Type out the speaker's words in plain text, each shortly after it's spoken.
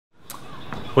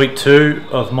Week 2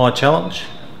 of my challenge.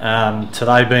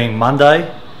 Today being Monday.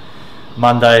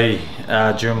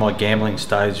 During my gambling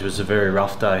stage was a very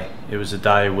rough day. It was a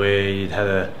day where you'd had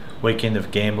a weekend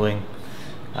of gambling,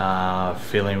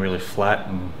 feeling really flat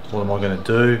and what am I going to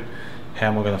do? How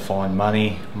am I going to find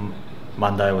money?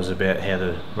 Monday was about how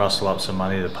to rustle up some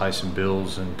money to pay some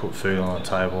bills and put food on the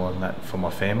table and that for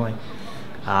my family.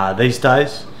 These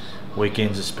days,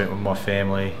 weekends are spent with my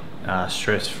family,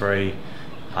 stress-free,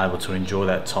 able to enjoy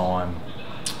that time.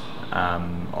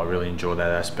 I really enjoy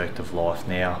that aspect of life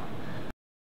now.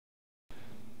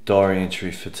 Diary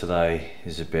entry for today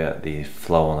is about the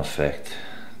flow-on effect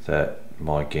that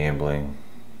my gambling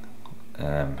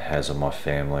has on my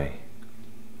family,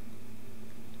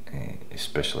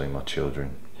 especially my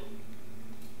children.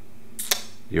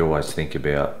 You always think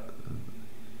about,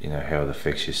 how it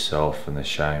affects yourself and the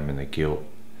shame and the guilt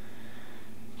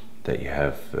that you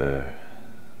have,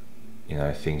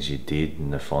 things you did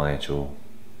and the financial,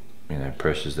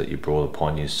 pressures that you brought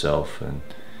upon yourself and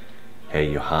how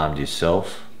you harmed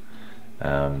yourself.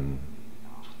 But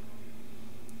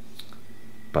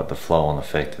the flow-on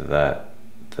effect of that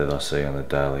I see on a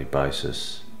daily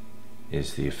basis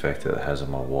is the effect that it has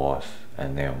on my wife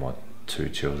and now my 2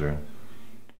 children.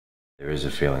 There is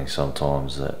a feeling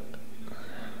sometimes that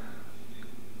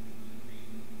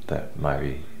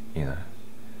maybe,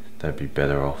 they'd be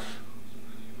better off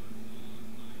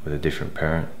with a different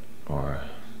parent or a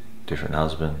different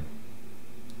husband.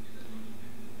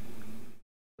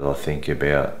 I think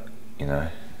about,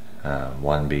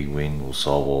 one big win will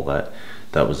solve all that.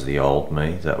 That was the old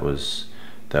me. That was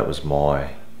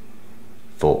my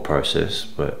thought process.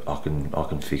 But I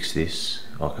can fix this.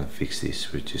 I can fix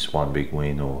this with just one big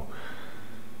win, or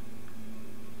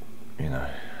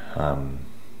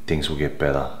things will get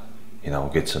better. I'll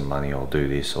get some money. I'll do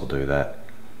this. I'll do that.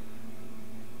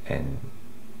 And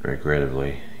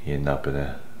regrettably, you end up in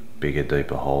a bigger,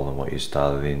 deeper hole than what you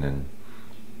started in, and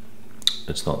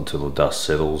it's not until the dust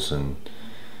settles and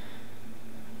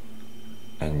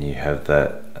you have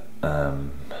that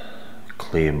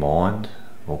clear mind,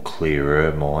 or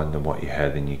clearer mind than what you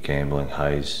had in your gambling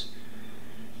haze,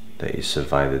 that you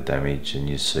survey the damage and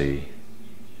you see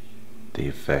the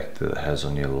effect that it has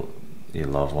on your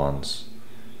loved ones.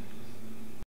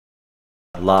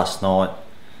 Last night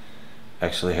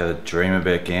actually had a dream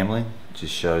about gambling. It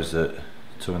just shows that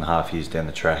 2.5 years down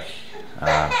the track,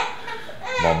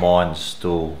 my mind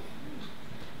still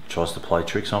tries to play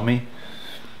tricks on me.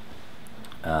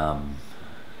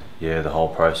 The whole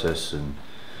process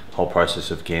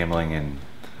of gambling, and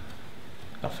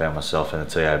I found myself in a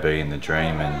TAB in the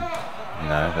dream, and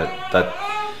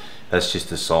that's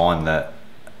just a sign that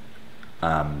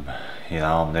I'm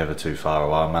never too far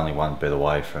away. I'm only one bet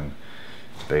away from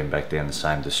being back down the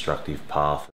same destructive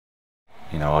path.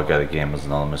 I go to Gamblers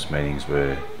Anonymous meetings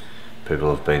where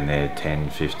people have been there 10,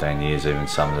 15 years, even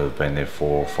some that have been there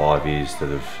 4 or 5 years that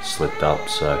have slipped up.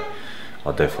 So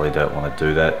I definitely don't want to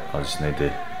do that. I just need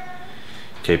to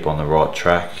keep on the right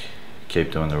track,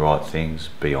 keep doing the right things,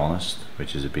 be honest,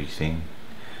 which is a big thing,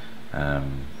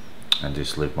 and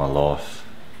just live my life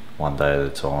one day at a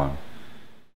time.